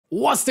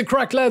What's the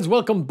crack, lads?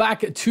 Welcome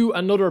back to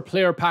another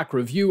player pack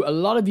review. A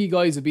lot of you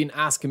guys have been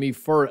asking me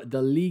for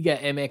the Liga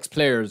MX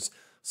players,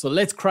 so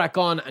let's crack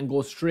on and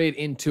go straight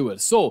into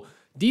it. So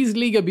these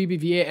Liga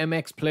BBVA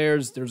MX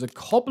players, there's a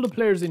couple of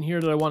players in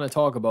here that I want to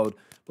talk about,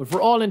 but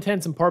for all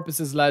intents and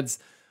purposes, lads,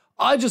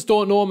 I just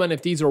don't know, man,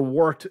 if these are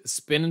worth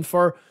spinning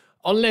for,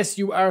 unless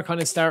you are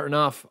kind of starting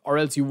off or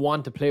else you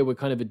want to play with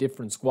kind of a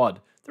different squad.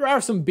 There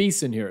are some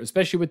beasts in here,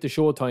 especially with the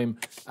Showtime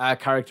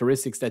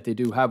characteristics that they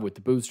do have with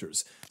the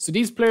boosters. So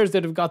these players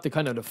that have got the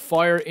kind of the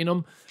fire in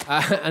them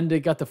and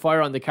they got the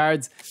fire on the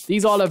cards,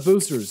 these all have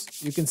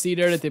boosters. You can see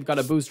there that they've got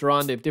a booster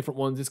on. They have different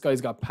ones. This guy's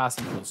got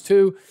passing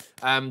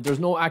 +2. There's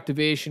no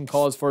activation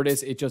cause for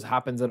this. It just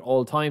happens at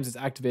all times. It's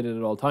activated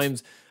at all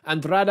times.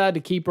 Andrada,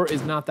 the keeper,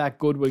 is not that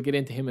good. We'll get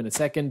into him in a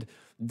second.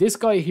 This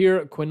guy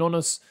here,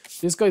 Quinones,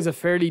 this guy's a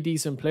fairly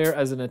decent player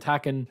as an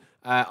attacking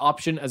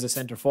option as a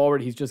centre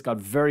forward. He's just got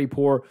very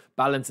poor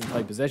balance and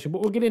tight possession,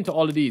 but we'll get into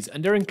all of these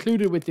and they're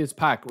included with this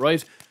pack,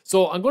 right?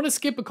 So I'm going to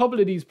skip a couple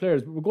of these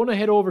players, but we're going to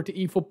head over to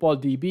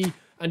eFootball DB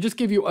and just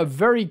give you a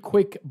very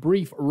quick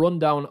brief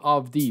rundown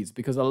of these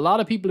because a lot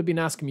of people have been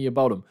asking me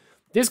about him.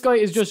 This guy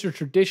is just your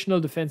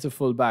traditional defensive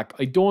fullback.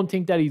 I don't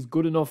think that he's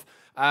good enough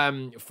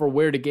for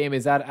where the game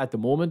is at the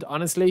moment,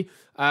 honestly.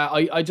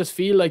 I just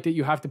feel like that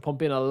you have to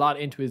pump in a lot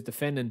into his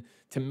defending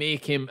to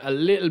make him a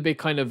little bit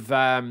kind of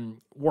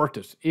worth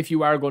it. If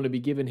you are going to be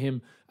giving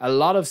him a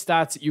lot of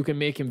stats, you can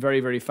make him very,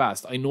 very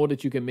fast. I know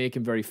that you can make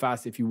him very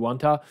fast if you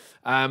want to,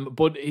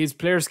 but his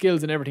player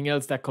skills and everything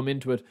else that come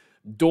into it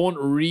don't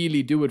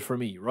really do it for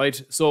me,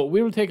 right? So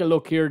we will take a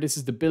look here. This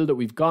is the build that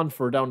we've gone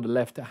for down the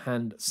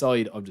left-hand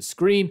side of the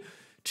screen.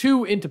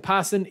 2 into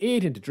passing,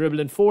 8 into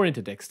dribbling, 4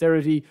 into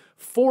dexterity,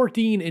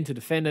 14 into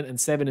defending,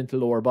 and 7 into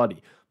lower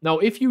body. Now,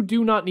 if you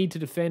do not need to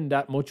defend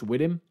that much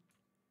with him,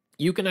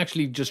 you can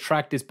actually just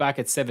track this back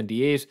at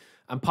 78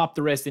 and pop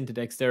the rest into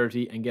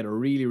dexterity and get a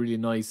really, really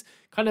nice,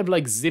 kind of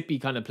like zippy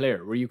kind of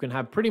player where you can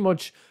have pretty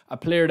much a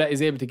player that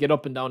is able to get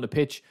up and down the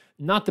pitch.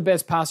 Not the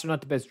best passer,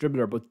 not the best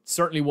dribbler, but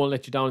certainly won't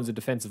let you down as a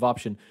defensive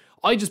option.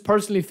 I just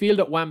personally feel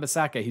that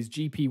Wan-Bissaka, his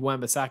GP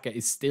Wan-Bissaka,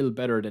 is still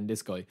better than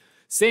this guy.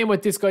 Same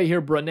with this guy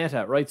here,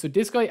 Brunetta, right? So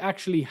this guy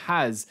actually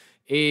has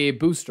a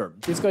booster.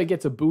 This guy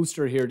gets a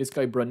booster here, this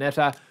guy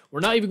Brunetta. We're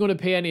not even going to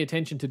pay any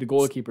attention to the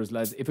goalkeepers,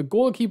 lads. If a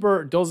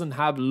goalkeeper doesn't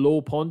have low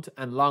punt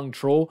and long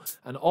throw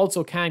and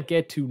also can't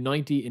get to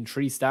 90 in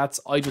 3 stats,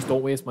 I just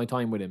don't waste my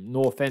time with him.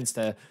 No offense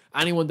to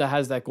anyone that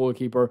has that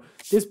goalkeeper.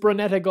 This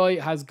Brunetta guy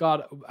has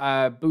got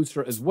a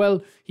booster as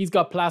well. He's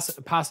got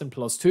passing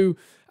 +2,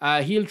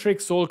 heel trick,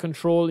 soul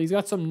control. He's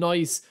got some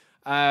nice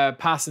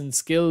passing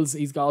skills.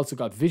 He's also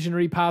got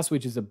visionary pass,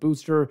 which is a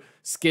booster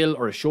skill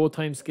or a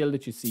Showtime skill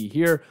that you see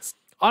here.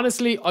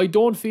 Honestly, I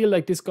don't feel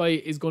like this guy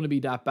is going to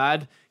be that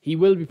bad. He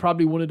will be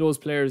probably one of those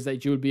players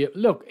that you'll be...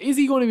 Look, is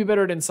he going to be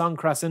better than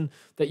Songkrasen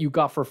that you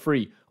got for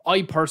free?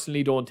 I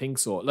personally don't think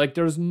so. Like,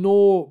 there's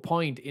no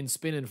point in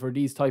spinning for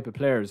these type of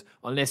players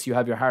unless you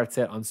have your heart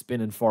set on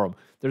spinning for him.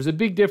 There's a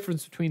big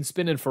difference between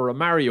spinning for a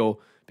Mario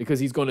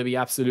because he's going to be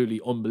absolutely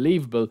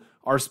unbelievable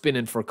or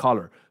spinning for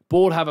Collar.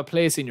 Both have a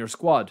place in your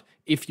squad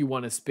if you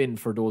want to spin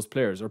for those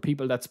players, or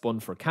people that spun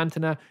for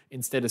Cantona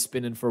instead of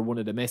spinning for one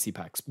of the Messi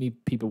packs.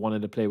 People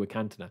wanted to play with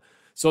Cantona.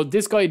 So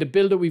this guy, the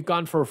build that we've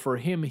gone for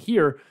him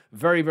here,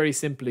 very, very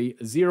simply,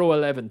 0,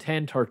 11,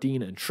 10,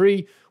 13, and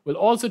 3. We'll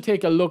also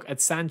take a look at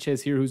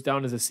Sanchez here, who's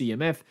down as a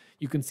CMF.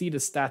 You can see the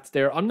stats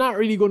there. I'm not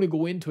really going to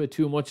go into it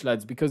too much,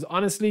 lads, because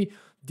honestly,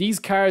 these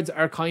cards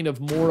are kind of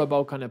more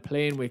about kind of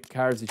playing with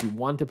cards that you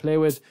want to play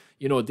with.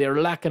 You know,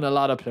 they're lacking a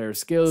lot of player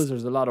skills.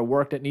 There's a lot of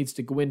work that needs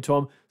to go into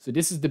them. So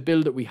this is the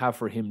build that we have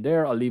for him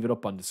there. I'll leave it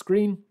up on the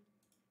screen.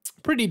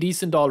 Pretty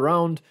decent all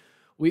around.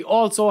 We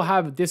also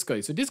have this guy.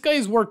 So this guy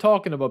is worth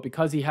talking about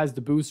because he has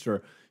the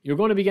booster. You're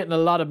going to be getting a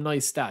lot of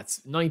nice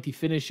stats. 90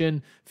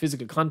 finishing,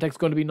 physical contact is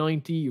going to be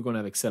 90. You're going to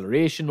have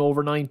acceleration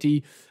over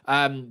 90.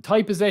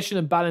 Tight possession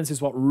and balance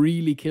is what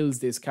really kills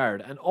this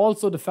card. And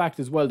also the fact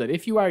as well that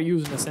if you are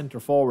using a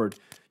centre forward,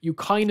 you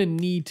kind of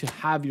need to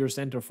have your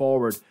centre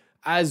forward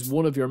as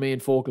one of your main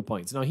focal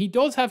points. Now, he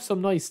does have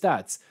some nice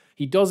stats.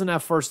 He doesn't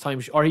have first time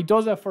shot,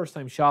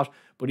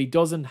 but he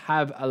doesn't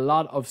have a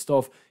lot of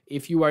stuff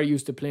if you are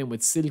used to playing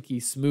with silky,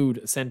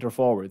 smooth centre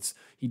forwards.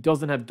 He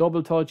doesn't have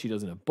double touch. He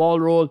doesn't have ball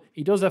roll.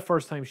 He does have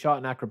first time shot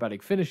and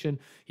acrobatic finishing.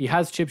 He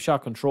has chip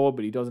shot control,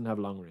 but he doesn't have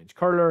long range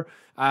curler.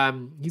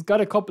 He's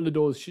got a couple of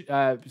those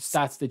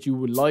stats that you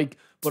would like,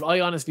 but I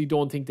honestly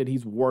don't think that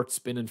he's worth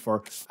spinning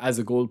for as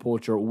a goal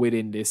poacher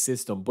within this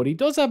system. But he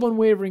does have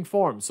unwavering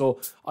form, so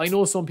I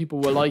know some people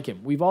will like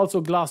him. We've also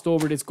glossed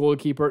over this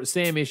goalkeeper.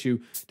 Same issue.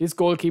 This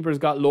goalkeeper's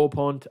got low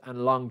punt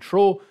and long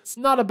throw. It's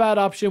not a bad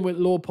option with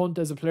low punt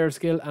as a player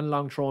skill and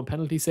long throw and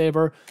penalty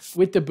saver.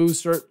 With the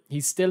booster,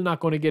 he's still not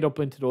going to get up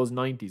into those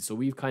 90s, so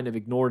we've kind of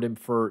ignored him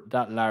for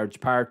that large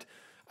part.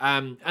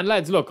 And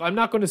lads, look, I'm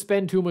not going to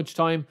spend too much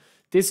time.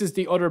 This is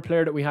the other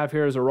player that we have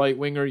here as a right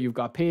winger. You've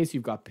got pace,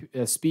 you've got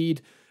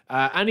speed.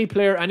 Any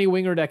player, any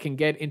winger that can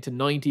get into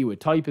 90 with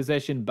tight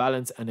possession,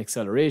 balance, and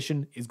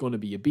acceleration is going to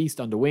be a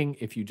beast on the wing.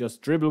 If you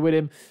just dribble with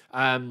him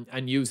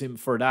and use him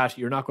for that,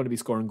 you're not going to be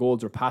scoring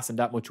goals or passing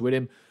that much with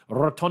him.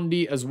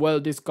 Rotondi as well.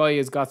 This guy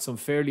has got some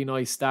fairly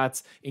nice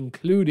stats,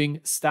 including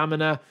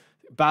stamina,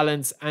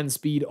 balance, and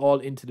speed, all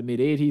into the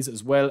mid-80s,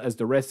 as well as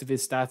the rest of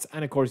his stats.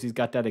 And of course, he's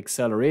got that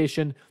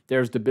acceleration.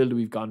 There's the build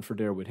we've gone for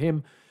there with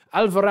him.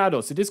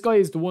 Alvarado. So this guy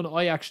is the one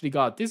I actually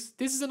got. This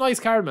is a nice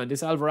card, man.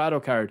 This Alvarado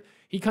card.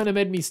 He kind of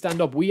made me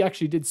stand up. We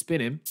actually did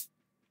spin him.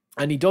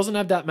 And he doesn't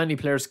have that many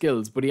player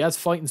skills, but he has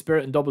fighting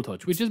spirit and double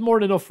touch, which is more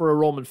than enough for a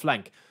Roman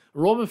flank.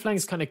 Roman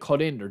flanks kind of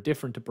cut in. They're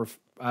different to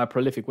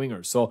prolific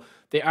wingers. So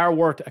they are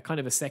worth a kind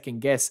of a second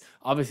guess.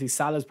 Obviously,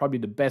 Salah's probably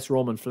the best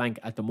Roman flank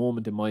at the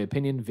moment, in my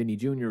opinion. Vinny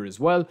Jr. as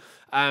well.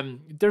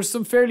 There's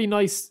some fairly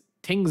nice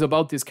things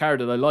about this card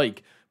that I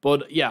like.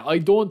 But yeah, I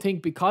don't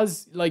think,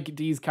 because like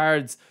these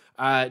cards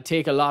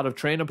take a lot of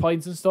trainer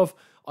points and stuff,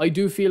 I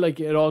do feel like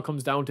it all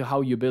comes down to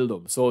how you build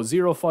them. So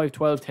 0, 5,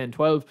 12, 10,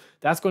 12,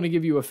 that's going to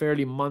give you a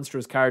fairly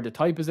monstrous card. The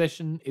tight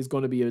possession is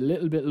going to be a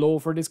little bit low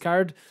for this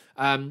card.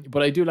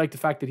 But I do like the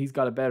fact that he's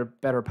got a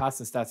better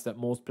passing stats than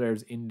most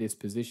players in this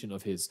position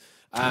of his.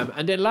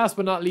 And then last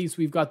but not least,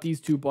 we've got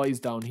these two boys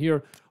down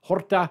here.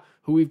 Horta,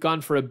 who we've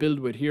gone for a build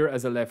with here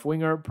as a left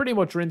winger. Pretty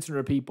much rinse and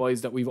repeat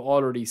boys that we've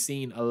already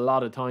seen a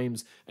lot of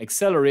times.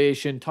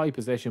 Acceleration, tight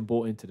possession,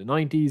 both into the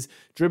 90s.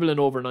 Dribbling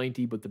over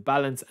 90, but the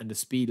balance and the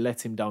speed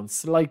lets him down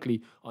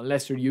slightly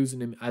unless you're using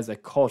him as a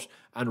cut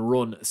and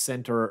run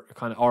center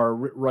kind of or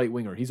right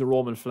winger. He's a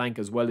Roman flank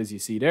as well, as you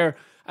see there.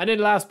 And then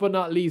last but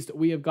not least,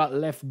 we have got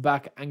left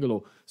back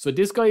Angelo. So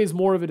this guy is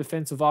more of a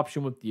defensive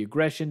option with the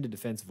aggression, the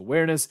defensive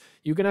awareness.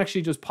 You can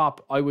actually just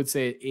pop, I would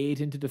say,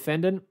 8 into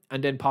defending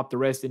and then pop the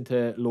rest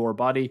into lower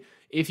body.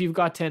 If you've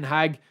got Ten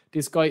Hag,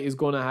 this guy is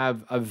going to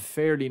have a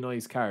fairly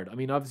nice card. I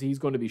mean, obviously, he's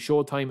going to be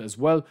Showtime as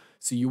well,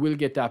 so you will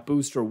get that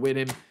booster with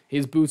him.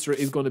 His booster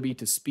is going to be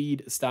to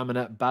speed,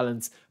 stamina,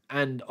 balance,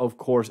 and, of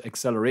course,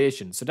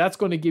 acceleration. So that's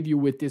going to give you,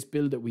 with this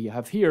build that we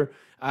have here,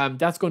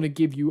 that's going to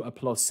give you a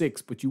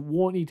 +6, but you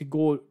won't need to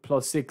go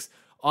 +6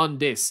 on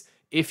this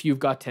if you've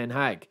got Ten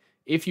Hag.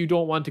 If you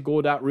don't want to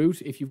go that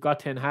route, if you've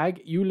got Ten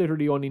Hag, you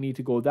literally only need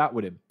to go that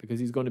with him, because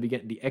he's going to be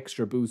getting the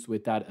extra boost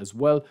with that, as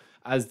well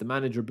as the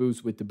manager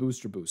boost with the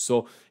booster boost.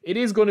 So it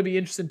is going to be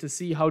interesting to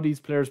see how these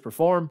players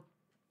perform.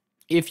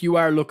 If you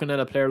are looking at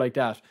a player like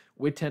that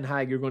with Ten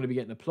Hag, you're going to be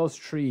getting a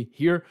 +3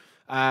 here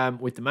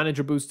with the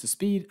manager boost to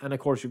speed. And of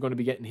course, you're going to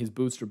be getting his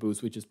booster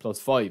boost, which is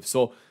 +5.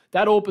 So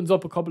that opens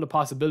up a couple of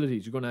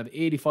possibilities. You're going to have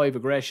 85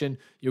 aggression.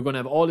 You're going to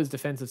have all his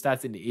defensive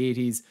stats in the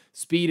 80s.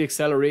 Speed,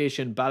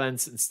 acceleration,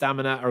 balance, and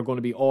stamina are going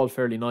to be all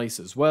fairly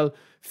nice as well.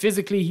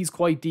 Physically, he's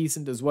quite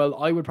decent as well.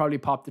 I would probably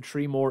pop the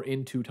 3 more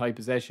into tight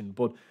possession.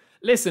 But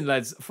listen,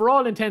 lads, for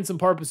all intents and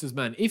purposes,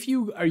 man, if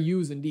you are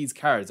using these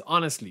cards,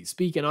 honestly,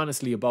 speaking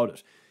honestly about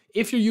it,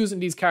 if you're using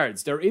these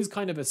cards, there is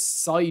kind of a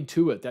side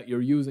to it that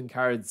you're using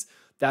cards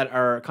that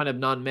are kind of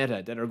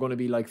non-meta, that are going to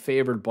be like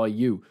favored by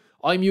you.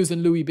 I'm using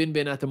Louis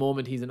Bin at the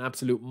moment. He's an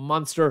absolute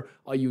monster.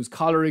 I use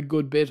Collar a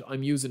good bit.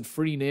 I'm using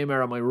free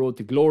Neymar on my road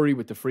to glory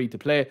with the free to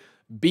play.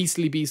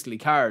 Beastly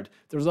card.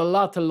 There's a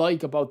lot to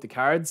like about the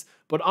cards,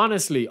 but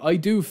honestly, I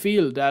do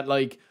feel that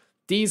like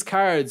these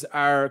cards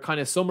are kind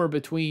of somewhere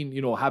between,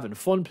 you know, having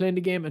fun playing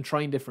the game and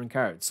trying different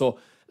cards. So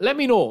let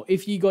me know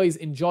if you guys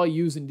enjoy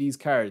using these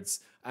cards.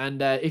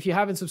 And if you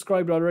haven't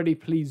subscribed already,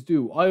 please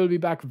do. I will be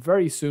back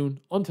very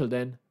soon. Until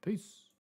then, peace.